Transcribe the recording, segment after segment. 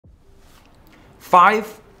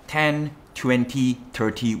5, 10, 20,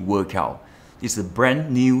 30 workout. This is a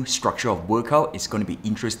brand new structure of workout. It's going to be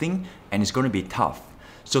interesting and it's going to be tough.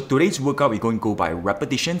 So today's workout, we're going to go by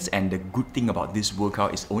repetitions, and the good thing about this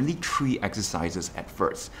workout is only 3 exercises at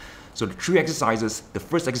first. So the 3 exercises, the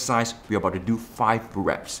first exercise, we're about to do 5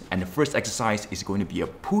 reps. And the first exercise is going to be a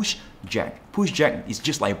push jack. Push jack is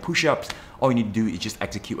just like push-ups. All you need to do is just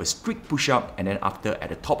execute a strict push-up, and then after, at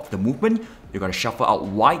the top of the movement, you're going to shuffle out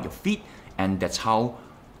wide your feet, and that's how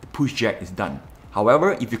the push jack is done.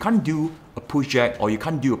 However, if you can't do a push jack or you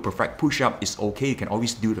can't do a perfect push-up, it's okay. You can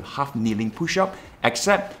always do the half kneeling push-up,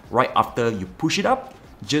 except right after you push it up,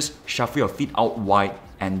 just shuffle your feet out wide,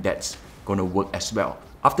 and that's gonna work as well.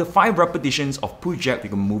 After 5 repetitions of push jack, we're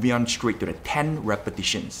gonna move on straight to the 10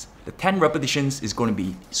 repetitions. The 10 repetitions is gonna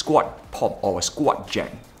be squat pop or a squat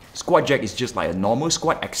jack. Squat jack is just like a normal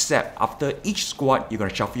squat, except after each squat, you're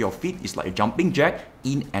gonna shuffle your feet. It's like a jumping jack,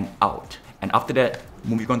 in and out. And after that,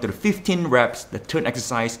 moving on to the 15 reps, the third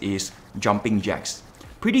exercise is jumping jacks.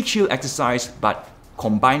 Pretty chill exercise, but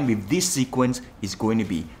combined with this sequence is going to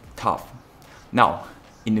be tough. Now,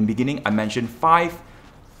 in the beginning, I mentioned 5,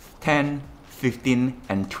 10, 15,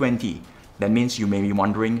 and 20. That means you may be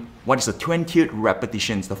wondering, what is the 20th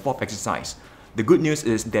repetition, the 4th exercise? The good news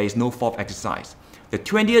is there is no 4th exercise. The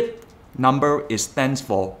 20th number stands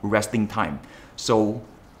for resting time. So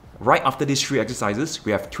right after these 3 exercises,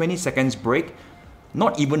 we have 20 seconds break.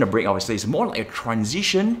 Not even a break, I would say. It's more like a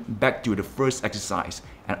transition back to the first exercise.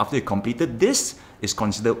 And after you completed this, it's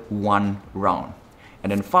considered 1 round.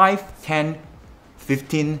 And then 5, 10,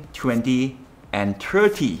 15, 20, and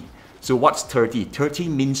 30. So what's 30? 30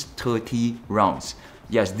 means 30 rounds.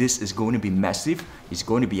 Yes, this is going to be massive. It's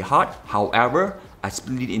going to be hard. However, I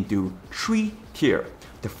split it into 3 tiers.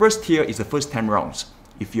 The first tier is the first 10 rounds.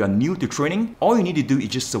 If you are new to training, all you need to do is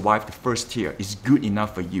just survive the first tier. It's good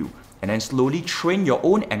enough for you. And then slowly train your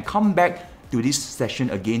own and come back to this session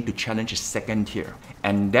again to challenge the second tier.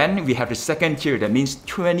 And then we have the second tier. That means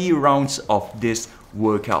 20 rounds of this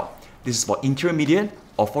workout. This is for intermediate,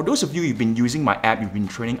 or for those of you who've been using my app, you've been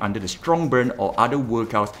training under the strong burn or other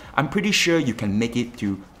workouts, I'm pretty sure you can make it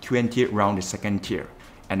to 20th round, the second tier.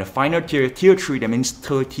 And the final tier, tier 3, that means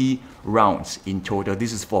 30 rounds in total.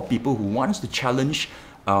 This is for people who wants to challenge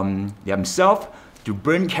themselves to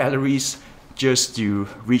burn calories just to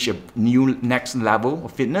reach a new next level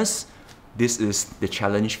of fitness. This is the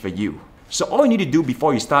challenge for you. So all you need to do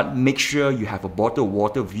before you start, make sure you have a bottle of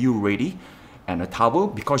water with you ready and a towel,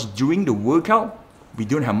 because during the workout, we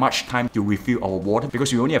don't have much time to refill our water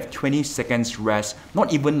because we only have 20 seconds rest.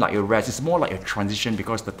 Not even like a rest, it's more like a transition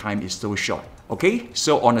because the time is so short. Okay,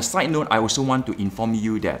 so on a side note, I also want to inform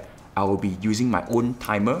you that I will be using my own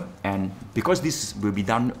timer, and because this will be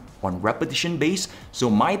done on repetition base, so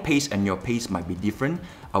my pace and your pace might be different.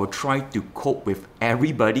 I will try to cope with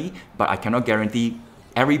everybody, but I cannot guarantee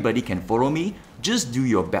everybody can follow me. Just do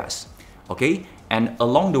your best, okay? And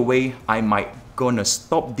along the way, I might gonna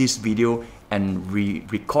stop this video and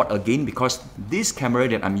re-record again, because this camera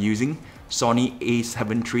that I'm using, Sony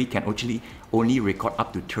A7 III, can actually only record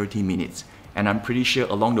up to 30 minutes. And I'm pretty sure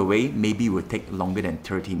along the way, maybe it will take longer than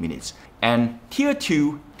 30 minutes. And tier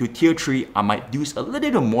 2 to tier 3, I might do a little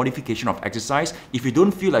bit of modification of exercise. If you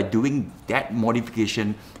don't feel like doing that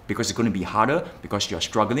modification because it's going to be harder, because you're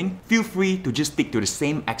struggling, feel free to just stick to the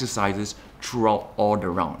same exercises throughout all the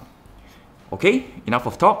round. Okay, enough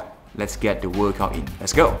of talk. Let's get the workout in.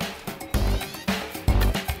 Let's go.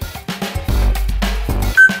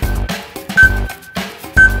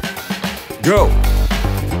 Go!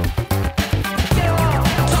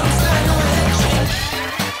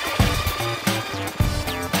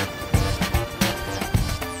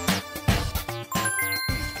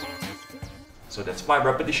 So that's 5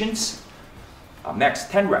 repetitions. Next,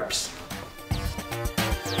 10 reps.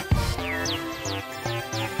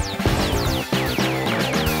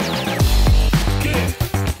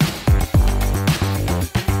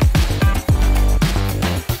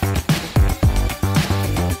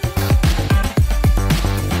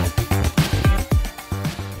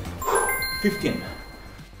 Fifteen.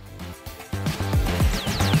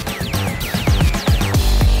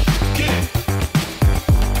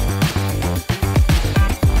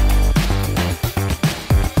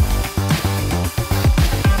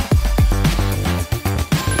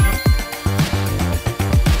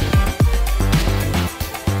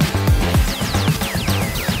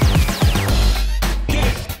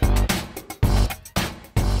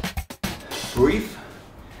 Breathe,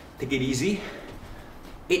 take it easy.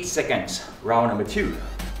 8 seconds, round number 2.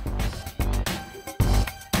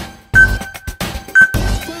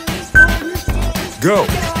 Go!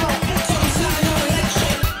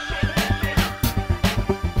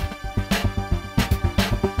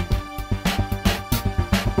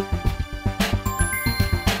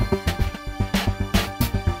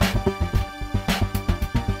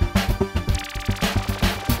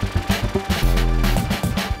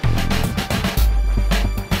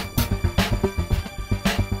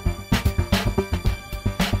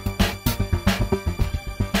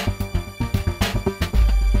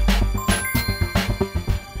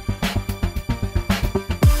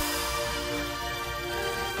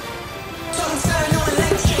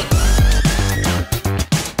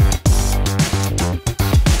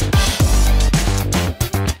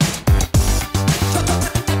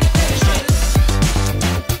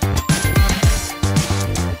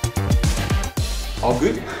 All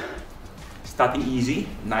good. Starting easy,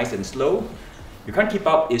 nice and slow. You can't keep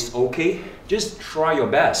up, it's okay. Just try your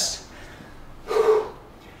best.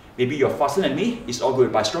 Maybe you're faster than me, it's all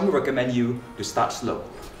good, but I strongly recommend you to start slow.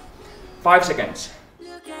 5 seconds.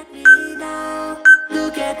 Look at me now,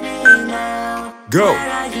 look at me now. Go.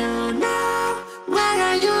 Where are you now? Where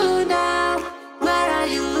are you now? Where are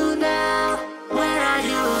you now? Where are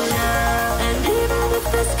you now? And even if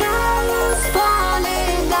the sky is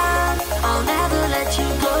falling down, I'll never let you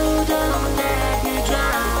go, don't let me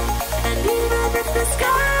drown. And even if the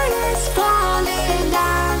sky is falling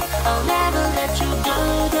down, I'll never let you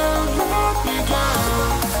go, don't let me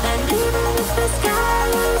drown. And even if the sky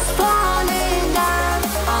is falling down,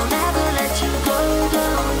 I'll never let you go,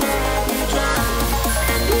 don't let me drown.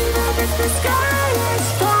 And even if the sky is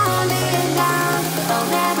falling down, I'll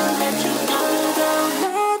never let you go, don't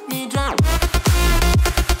let me drown.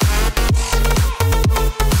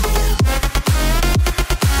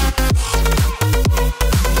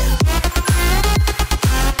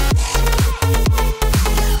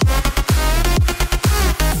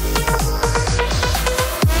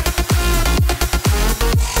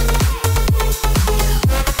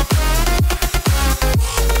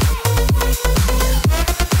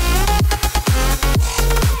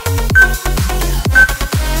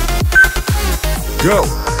 Go.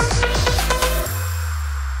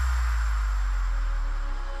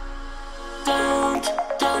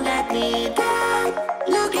 Don't let me down.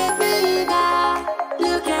 Look at me now.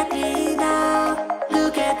 Look at me now.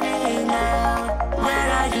 Look at me now.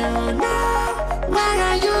 Where are you now? Where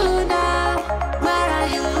are you now? Where are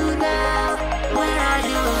you now? Where are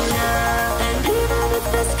you now? And even if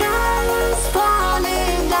the sky is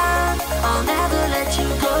falling down, I'll never let you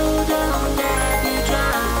go, don't let me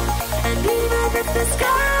drown. And even if the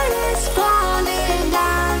sky is falling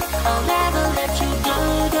down, I'll never let you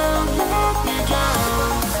go, don't let me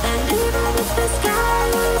drown. And even if the sky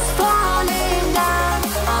is falling down,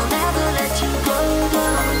 I'll never let you go,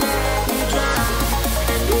 don't let me drown.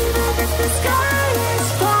 And even if the sky is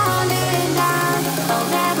falling down, I'll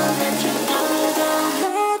never let you go, don't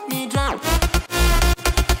let me drown.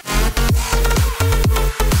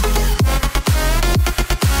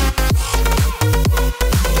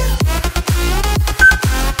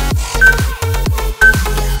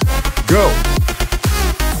 Go.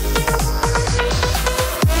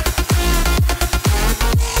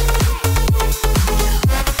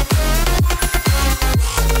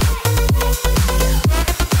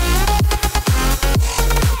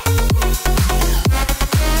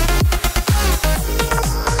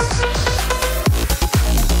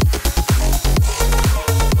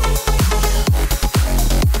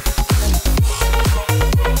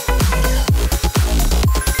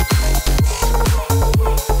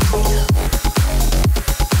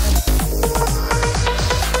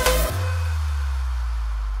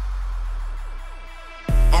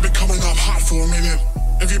 I'll be coming up hot for a minute.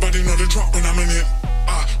 Everybody know the drop when I'm in it.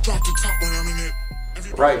 I drop the top when I'm in it.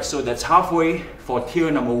 Right, so that's halfway for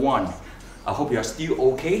tier number 1. I hope you're still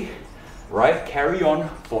okay. Right, carry on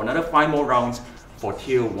for another 5 more rounds for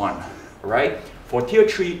tier 1. Right, for tier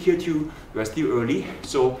 3, tier 2, you are still early.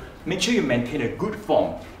 So make sure you maintain a good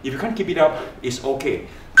form. If you can't keep it up, it's okay.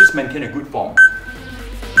 Just maintain a good form.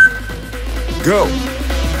 Go.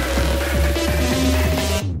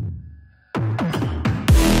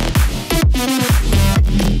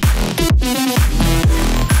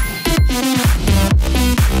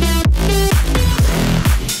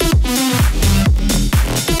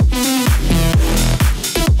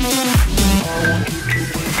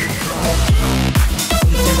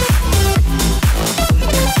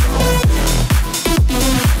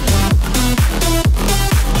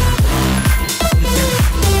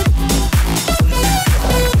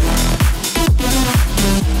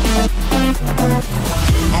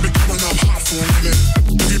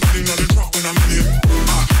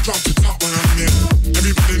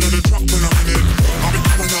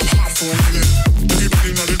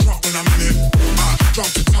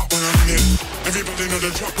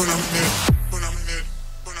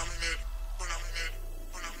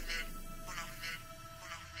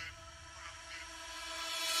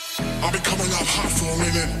 I'll be coming up hot for a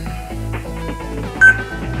minute.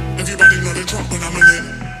 Everybody know the drop when I'm in it.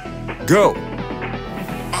 Go.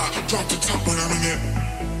 I drop the top when I'm in it.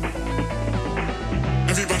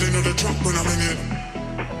 Everybody know the drop when I'm in it.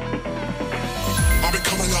 I'll be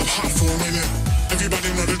coming up hot for a minute. Everybody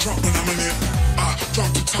know the drop when I'm in it. I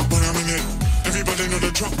drop the top when I'm in it. Everybody know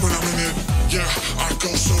the drop when I'm in it. Yeah, I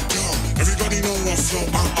go so dumb. Everybody know what flow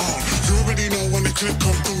I'm on. You already know when the clip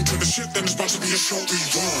come through to the shit, then it's about to be a show we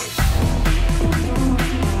run.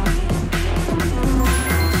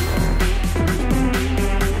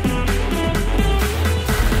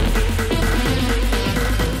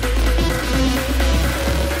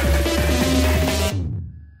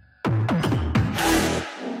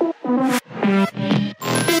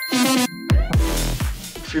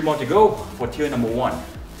 3 more to go for tier number 1.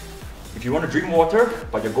 If you want to drink water,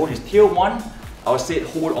 but your goal is tier 1, I would say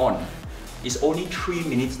hold on. It's only 3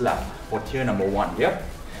 minutes left for tier number 1, yeah?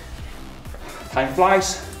 Time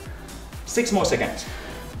flies, 6 more seconds.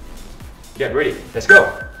 Get ready, let's go.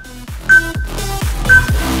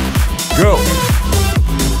 Go.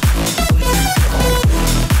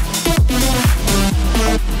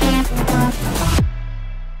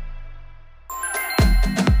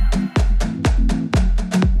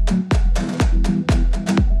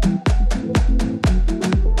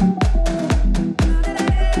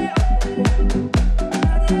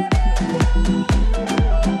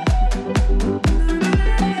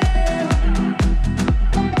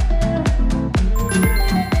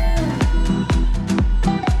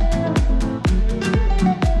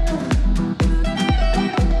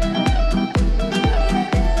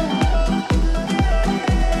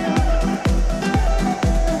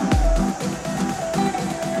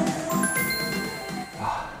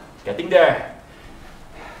 Getting there.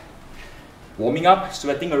 Warming up,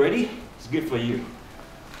 sweating already, it's good for you.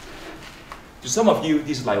 To some of you,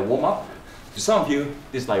 this is like a warm-up. To some of you,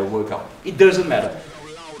 this is like a workout. It doesn't matter.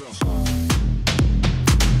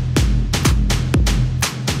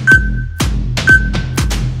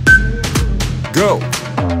 Go!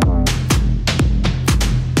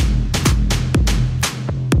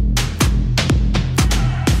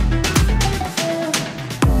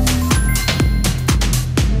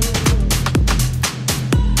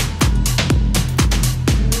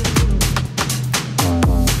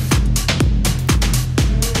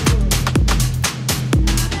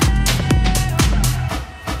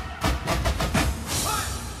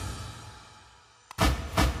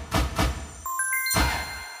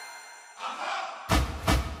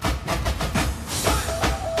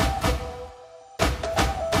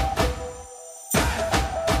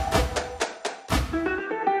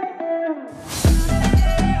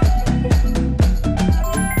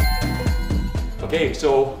 Okay,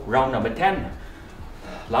 so round number 10,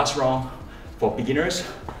 last round for beginners,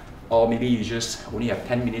 or maybe you just only have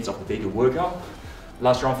 10 minutes of the day to work out.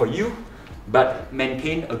 Last round for you, but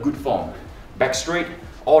maintain a good form. Back straight,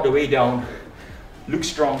 all the way down, look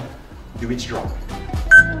strong, do it strong.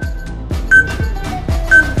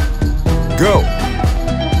 Go!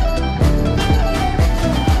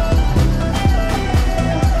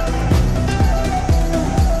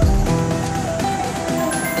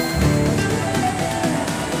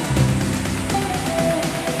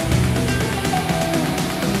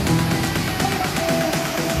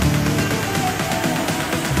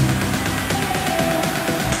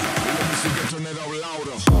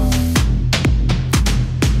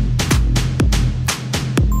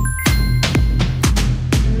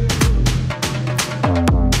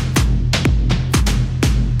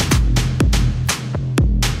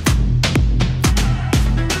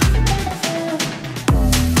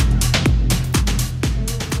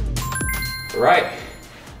 Right,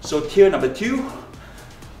 so tier number 2,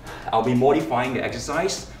 I'll be modifying the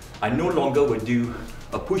exercise. I no longer will do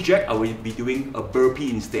a push jack, I will be doing a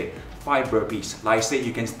burpee instead. 5 burpees. Like I said,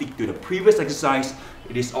 you can stick to the previous exercise,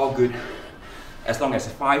 it is all good as long as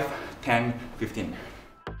 5, 10, 15.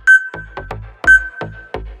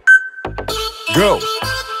 Go!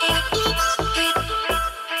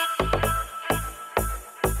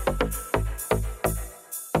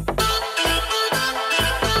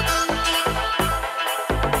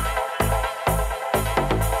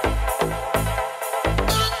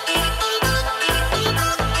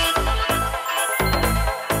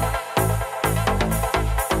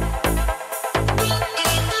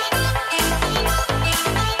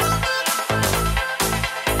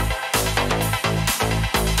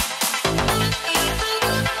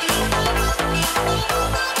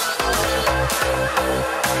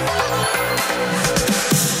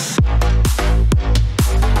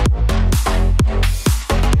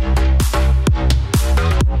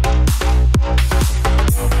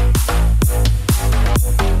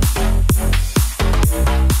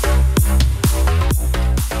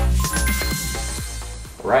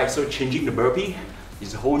 Right, so changing the burpee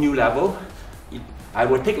is a whole new level. I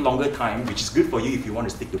will take longer time, which is good for you if you want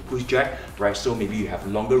to stick to push jack, right? So maybe you have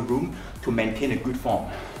longer room to maintain a good form.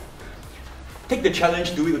 Take the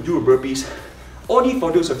challenge, do a burpees, only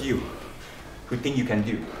for those of you who think you can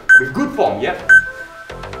do. With good form, yeah?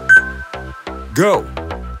 Go!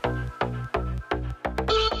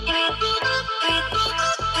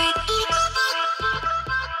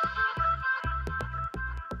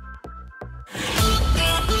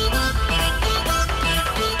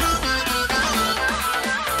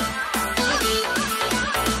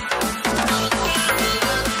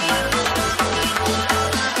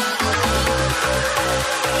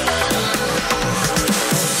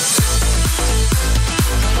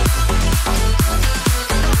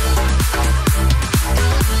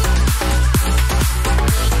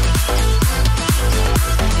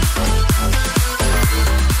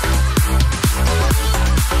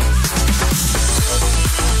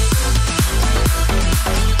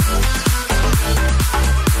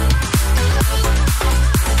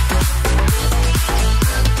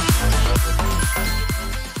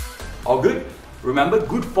 Remember,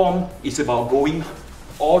 good form is about going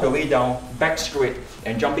all the way down, back straight,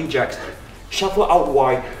 and jumping jacks. Shuffle out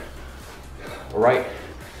wide. Alright?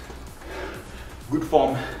 Good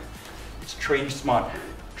form. It's train smart,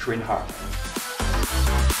 train hard.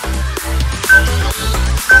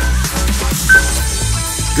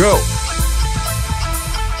 Go!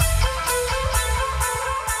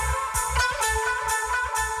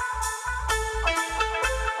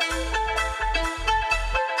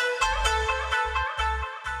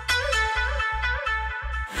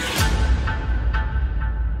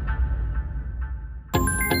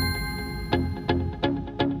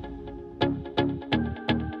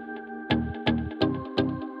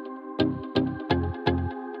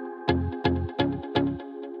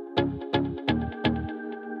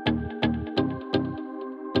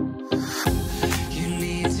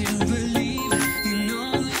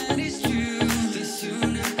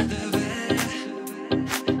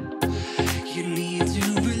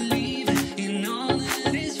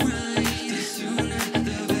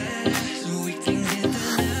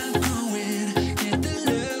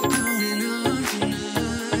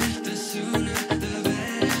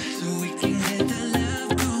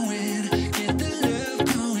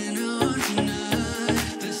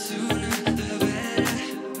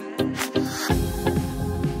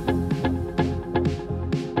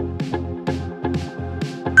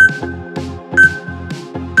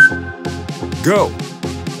 Go!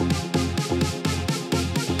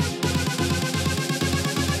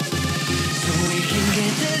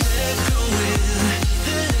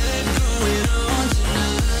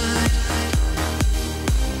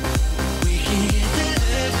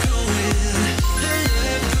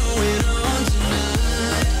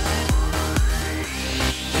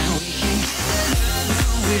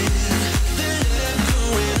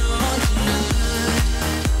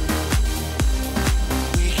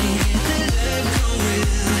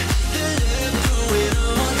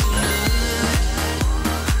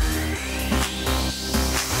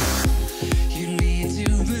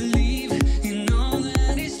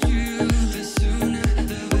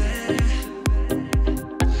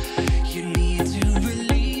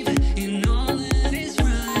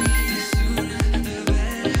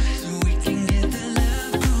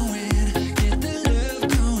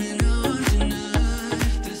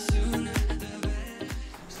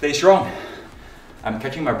 Stay strong. I'm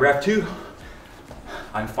catching my breath too.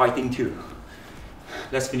 I'm fighting too.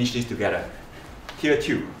 Let's finish this together. Tier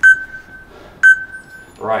 2.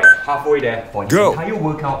 Right, halfway there for the entire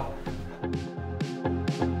workout.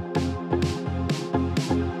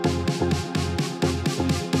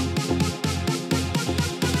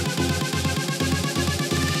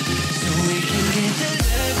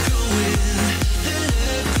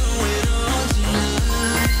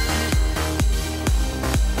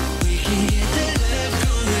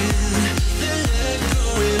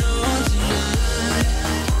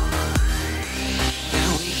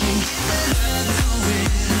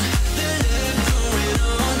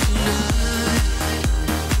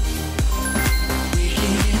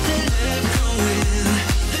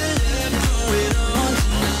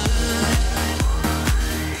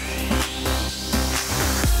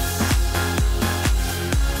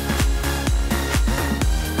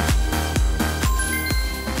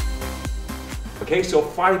 Okay, so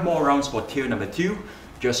 5 more rounds for tier number 2.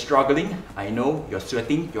 You're struggling, I know, you're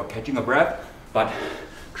sweating, you're catching a breath, but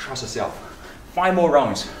trust yourself. 5 more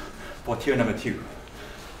rounds for tier number 2.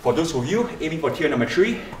 For those of you aiming for tier number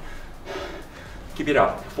 3, keep it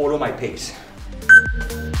up, follow my pace.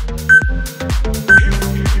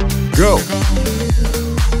 Go!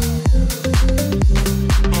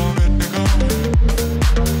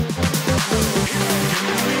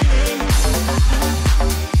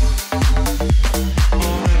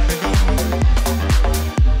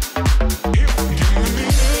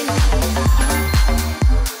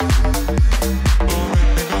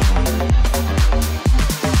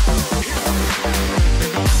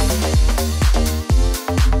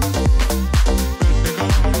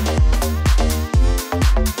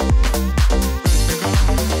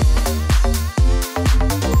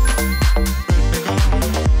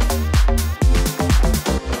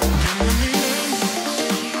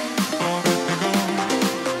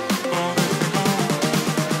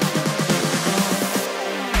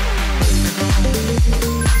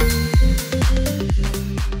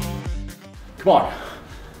 Come on,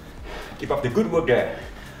 keep up the good work there.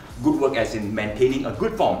 Good work as in maintaining a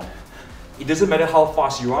good form. It doesn't matter how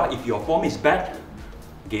fast you are, if your form is bad,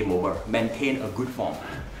 game over. Maintain a good form.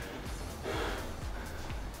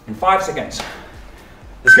 In 5 seconds.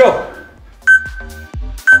 Let's go!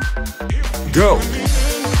 Go!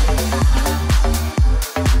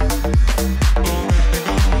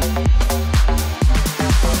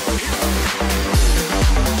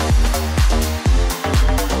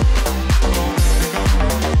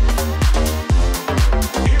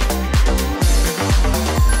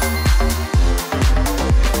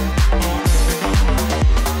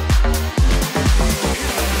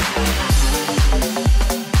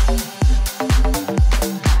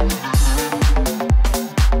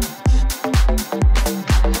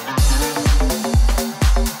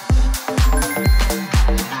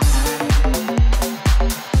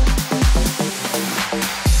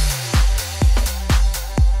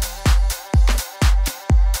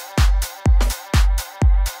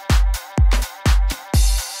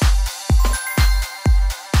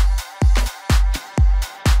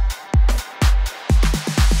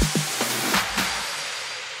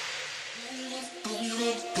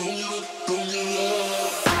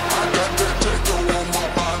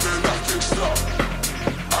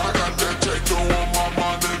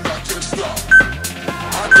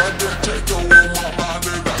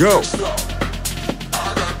 Go!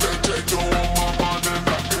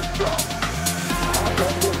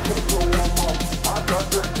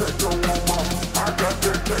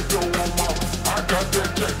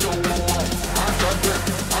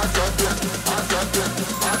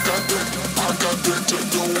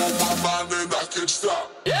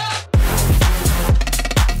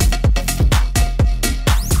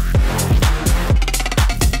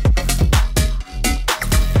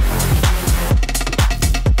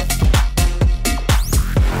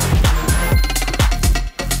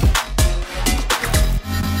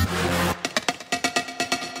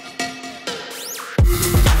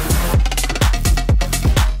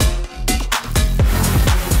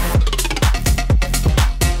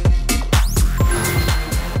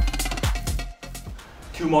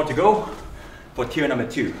 Two more to go for tier number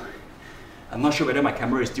 2. I'm not sure whether my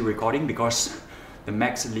camera is still recording because the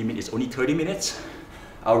max limit is only 30 minutes.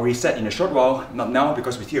 I'll reset in a short while, not now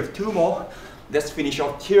because we still have 2 more. Let's finish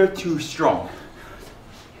off tier 2 strong.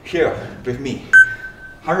 Here with me.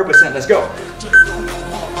 100%, let's go.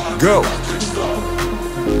 Go!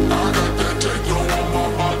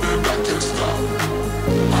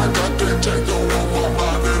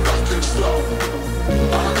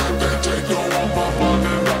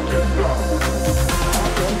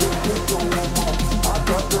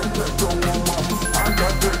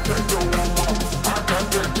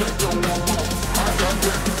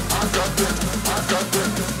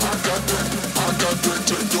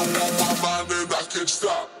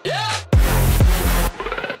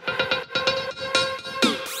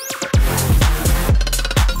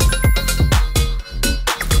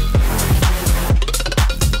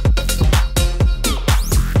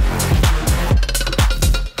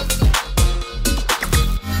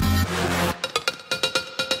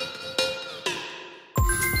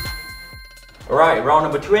 Alright, round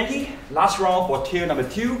number 20, last round for tier number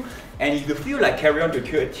 2. And if you feel like carry on to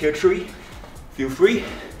tier 3, feel free.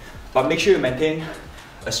 But make sure you maintain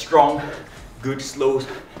a strong, good, slow,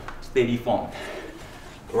 steady form.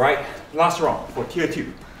 Alright, last round for tier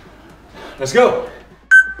 2. Let's go!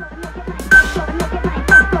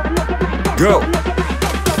 Go!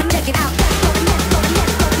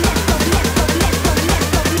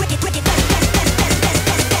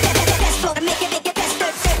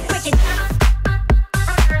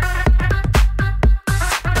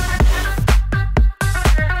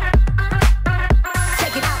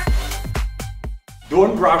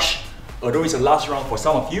 Don't rush, although it's the last round for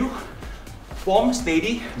some of you. Form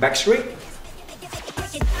steady, back straight.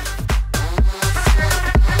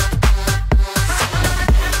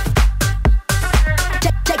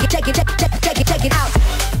 Take it out.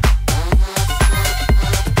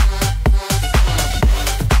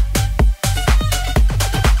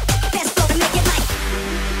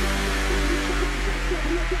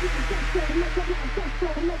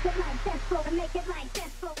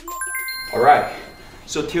 Alright,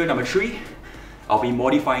 so tier number 3, I'll be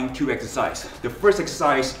modifying 2 exercises. The first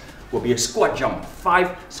exercise will be a squat jump,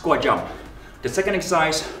 5 squat jump. The second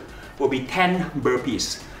exercise will be 10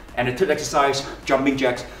 burpees. And the third exercise, jumping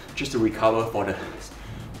jacks, just to recover for the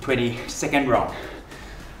 22nd round.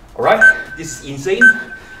 Alright, this is insane,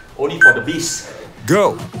 only for the beast.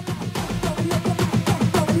 Go!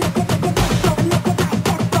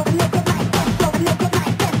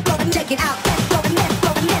 Take it out.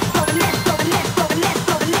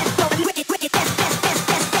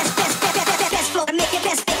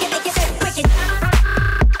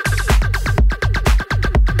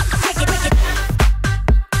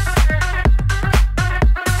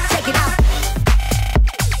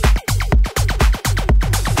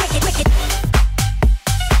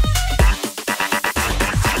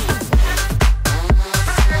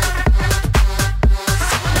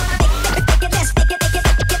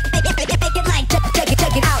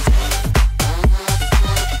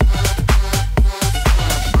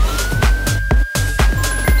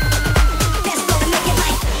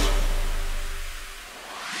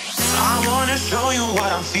 Show you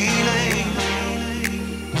what I'm feeling.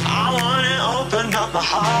 I wanna open up my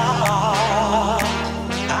heart.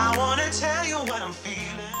 I wanna tell you what I'm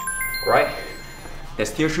feeling. Alright,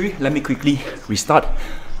 that's tier 3. Let me quickly restart.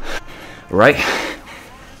 Alright.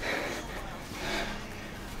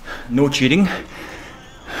 No cheating.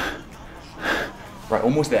 Right,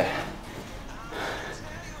 almost there.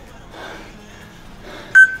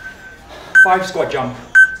 5 squat jump.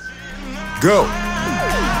 Go!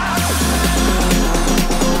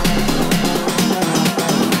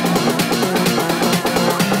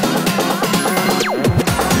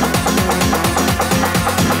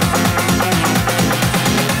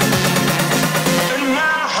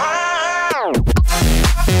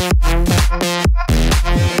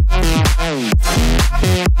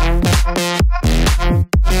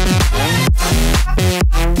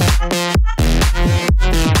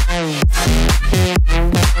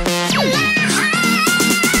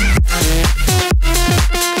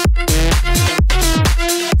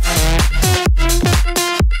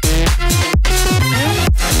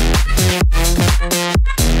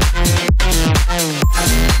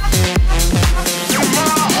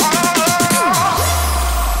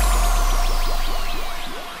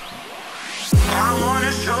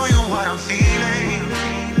 I'm feeling.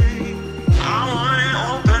 I wanna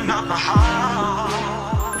open up my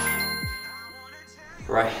heart.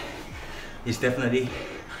 Right, it's definitely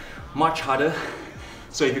much harder.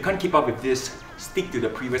 So if you can't keep up with this, stick to the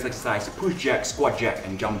previous exercise: push jack, squat jack,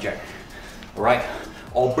 and jump jack. Alright?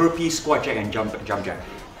 Or burpee, squat jack, and jump jack.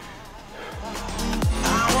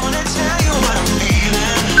 I wanna tell you what I'm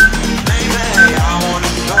feeling. Baby, I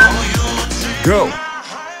wanna know you. Go!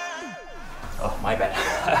 Oh, my bad.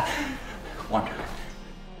 1.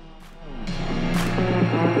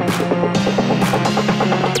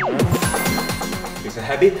 It's a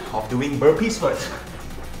habit of doing burpees first.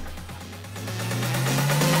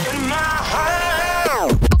 In my heart.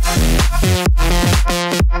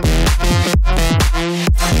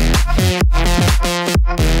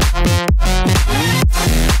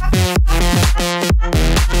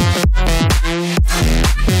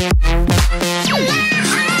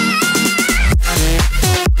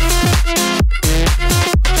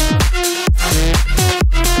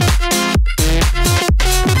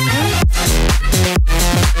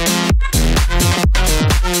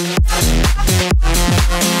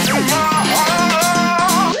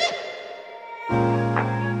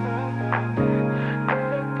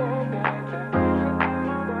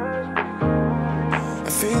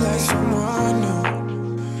 Feel like someone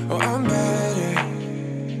new. Oh, I'm better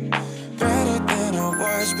than I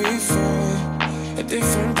was before. A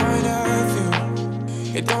different point of view.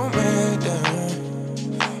 It don't matter.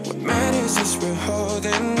 What matters is we're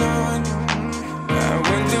holding on. I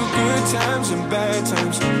went through good times and bad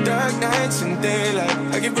times, dark nights and daylight.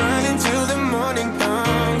 I keep running till the morning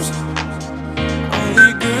comes.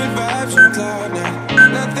 Only good vibes on cloud nine.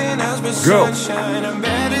 Nothing else but sunshine. I'm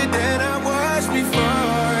better than I was before.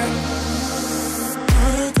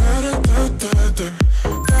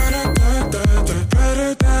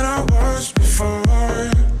 Better than I was before.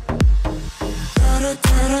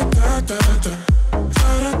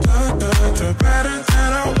 Better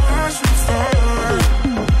than I was before.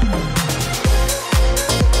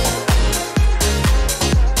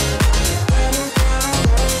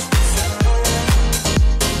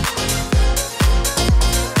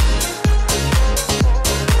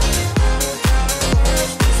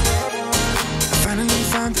 I finally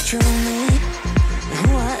found the true me, who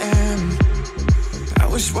I am. I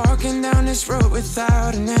was walking down this road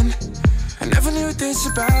without an end. I never knew this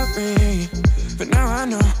about me, but now I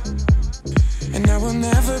know. And I will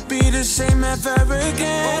never be the same ever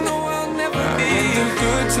again. Oh no, I'll never be. Through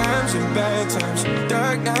good times and bad times,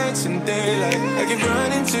 dark nights and daylight. I keep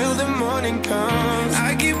running till the morning comes.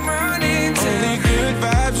 I keep running till only good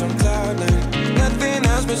vibes on cloud nine. Nothing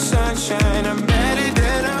else but sunshine. I'm better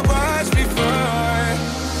than I was before.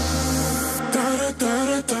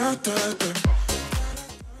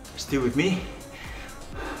 Still with me?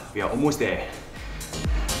 We are almost there.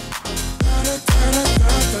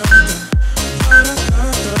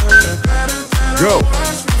 Go!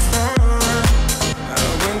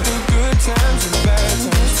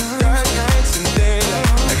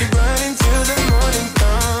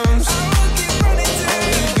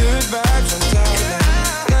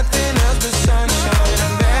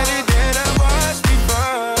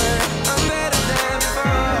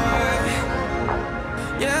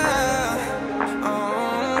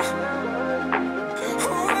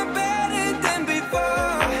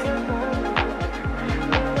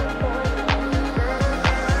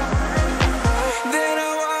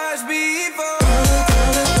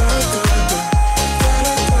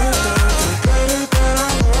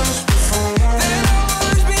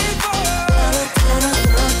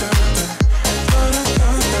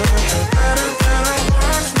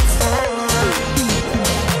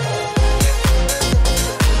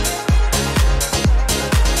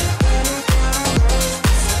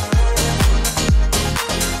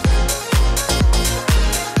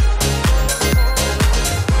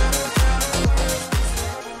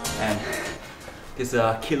 It's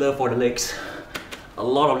a killer for the legs. A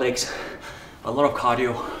lot of legs, a lot of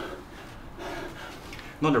cardio.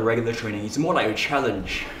 Not a regular training, it's more like a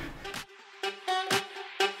challenge.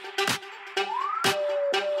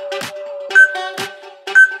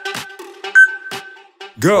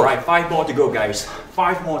 Go! Alright, 5 more to go, guys.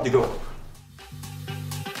 5 more to go.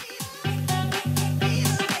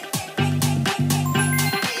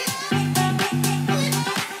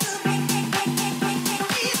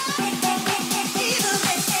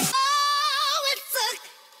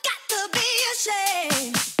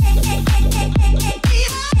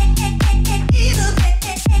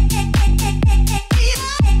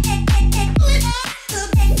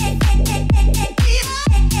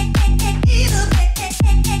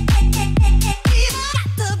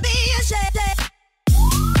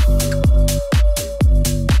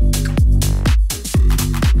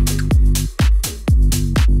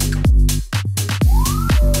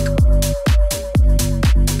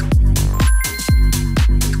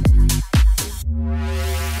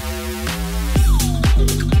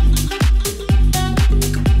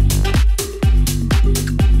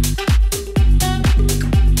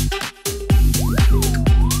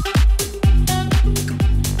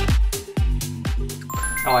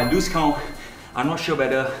 Now I lose count. I'm not sure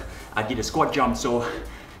whether I did a squat jump, so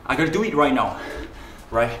I gotta do it right now,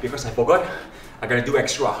 right? Because I forgot, I gotta do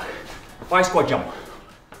extra. 5 squat jump.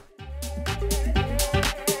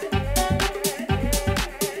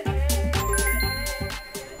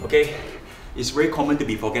 Okay, it's very common to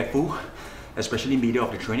be forgetful, especially in the middle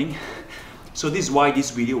of the training. So this is why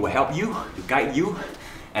this video will help you, to guide you,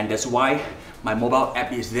 and that's why my mobile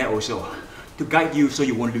app is there also, to guide you so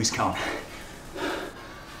you won't lose count.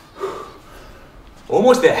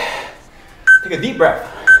 Almost there. Take a deep breath.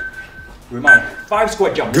 Remind, 5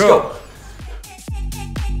 squat jump, let's go.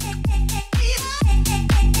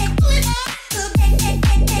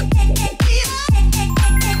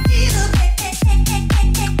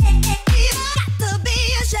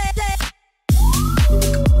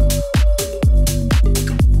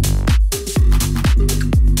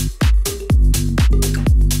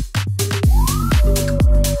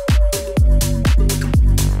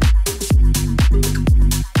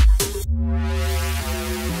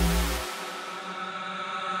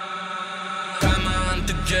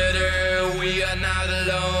 Together, we are not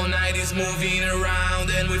alone. Night is moving around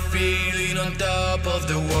and we're feeling on top of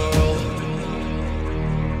the world.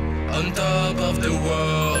 On top of the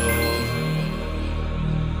world.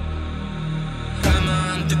 Come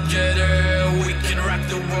on, together, we can rock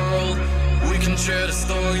the world. We can share the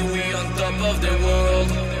story, we on top of the world.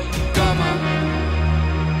 Come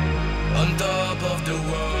on top of the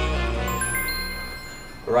world.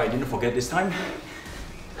 Alright, didn't forget this time.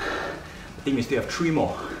 I think we still have 3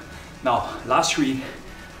 more. Now, last 3,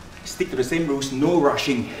 stick to the same rules, no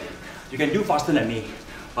rushing. You can do faster than me,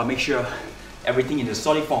 but make sure everything in the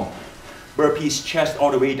solid form. Burpees, chest all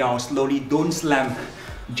the way down, slowly, don't slam,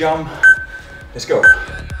 jump. Let's go.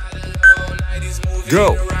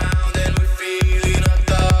 Go!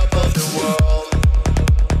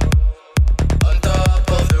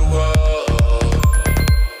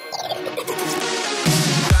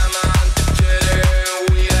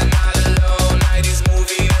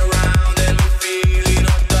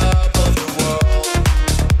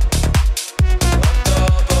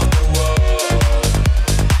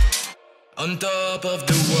 On top of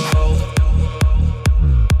the world.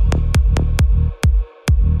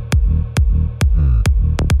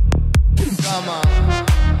 Come on.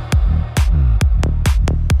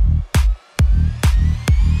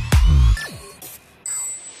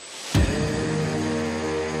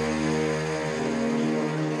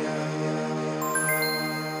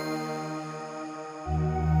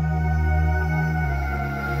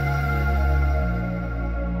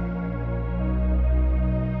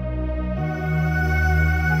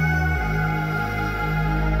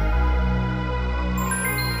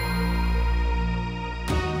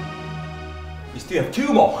 You have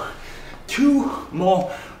 2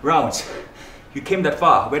 more rounds. You came that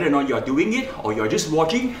far, whether or not you are doing it or you're just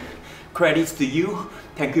watching, credits to you.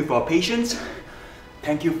 Thank you for your patience.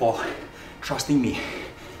 Thank you for trusting me.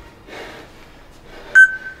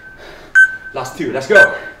 Last 2, let's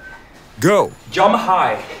go. Go. Jump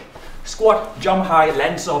high, squat, jump high,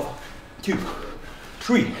 lengths of 2,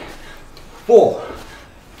 3, 4,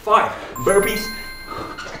 5, burpees.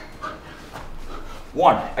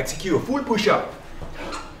 1, execute a full push-up.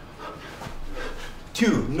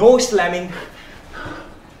 2, no slamming.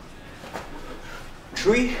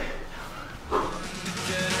 3,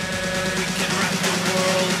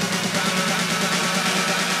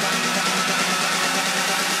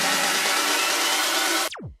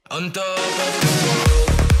 on top of the world.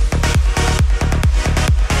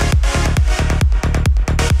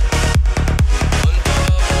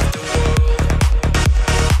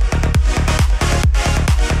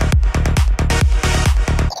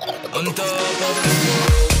 On top of the world. On top of the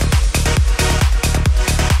world.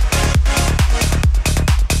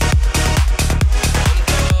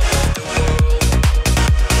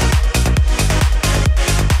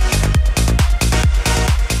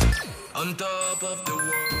 On top of the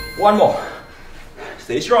world. 1 more.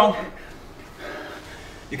 Stay strong.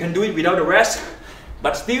 You can do it without a rest,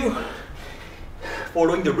 but still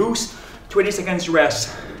following the rules. 20 seconds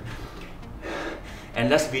rest. And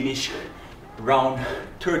let's finish round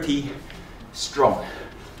 30 strong.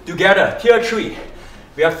 Together, tier 3.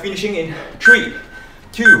 We are finishing in 3,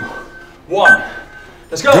 2, 1.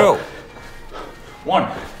 Let's go. Go.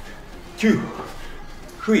 1, 2,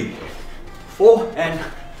 3, 4, and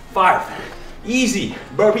 5. Easy.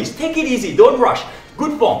 Burpees. Take it easy. Don't rush.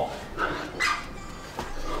 Good form.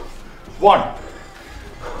 1,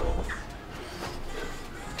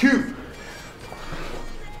 2,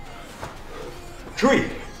 3.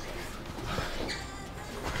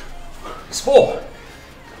 It's 4.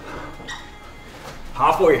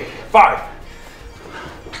 Halfway. 5,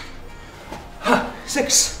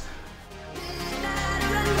 6.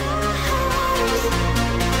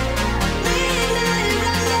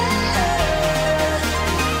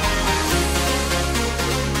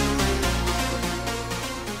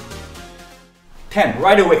 Ten,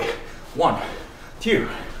 right away. 1, 2,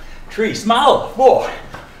 3, smile. 4,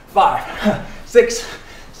 5, 6,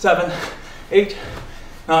 7, 8,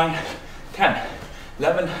 9, 10,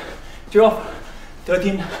 11, 12,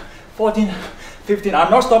 13, 14, 15.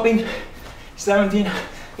 I'm not stopping. 17,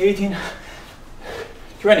 18,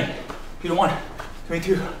 20, 21,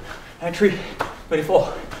 22, 23,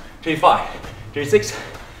 24, 25, 26,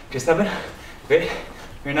 27, 28,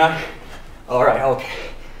 29. All right,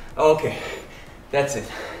 okay. That's it.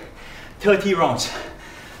 30 rounds.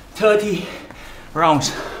 30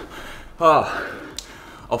 rounds of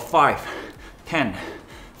 5, 10,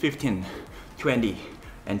 15, 20,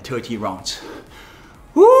 and 30 rounds.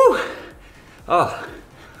 Woo!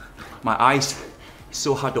 My eyes, it's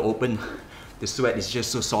so hard to open. The sweat is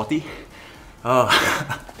just so salty.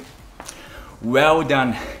 Well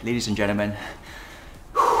done, ladies and gentlemen.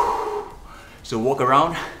 So walk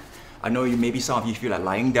around. I know maybe some of you feel like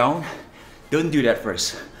lying down. Don't do that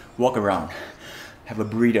first. Walk around. Have a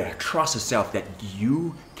breather. Trust yourself that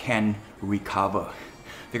you can recover.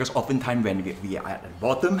 Because oftentimes when we are at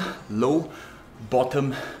the low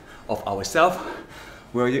bottom of ourselves,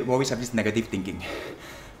 we always have this negative thinking.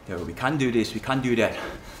 We can't do this, we can't do that.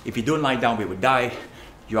 If you don't lie down, we will die.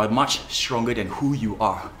 You are much stronger than who you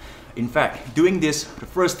are. In fact, doing this, the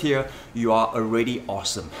first tier, you are already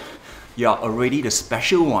awesome. You are already the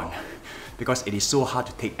special one because it is so hard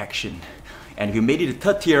to take action. And if you made it to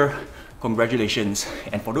third tier, congratulations.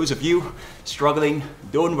 And for those of you struggling,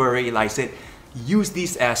 don't worry, like I said, use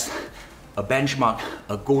this as a benchmark,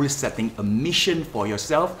 a goal setting, a mission for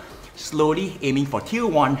yourself, slowly aiming for tier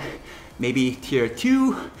 1, maybe tier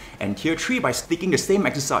 2, and tier 3 by sticking the same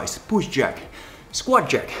exercise, push jack, squat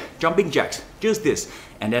jack, jumping jacks, just this.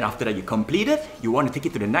 And then after that you complete it, you want to take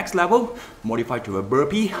it to the next level, modify to a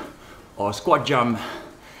burpee or squat jump.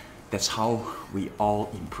 That's how we all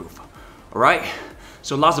improve. Alright?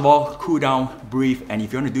 So last of all, cool down, breathe, and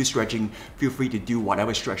if you want to do stretching, feel free to do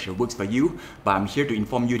whatever stretch that works for you. But I'm here to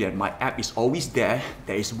inform you that my app is always there.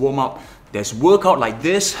 There is warm-up, there's workout like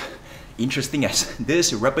this, interesting as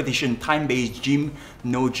this, repetition, time-based gym,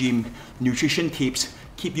 no gym, nutrition tips,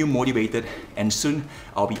 keep you motivated, and soon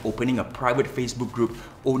I'll be opening a private Facebook group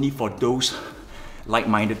only for those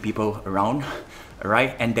like-minded people around.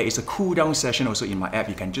 Alright, and there is a cool down session also in my app.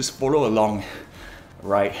 You can just follow along.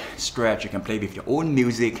 Right, stretch, you can play with your own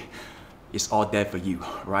music. It's all there for you,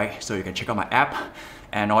 right? So you can check out my app.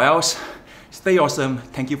 And all else, stay awesome.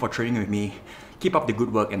 Thank you for training with me. Keep up the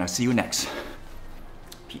good work and I'll see you next.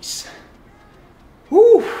 Peace.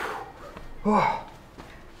 Woo!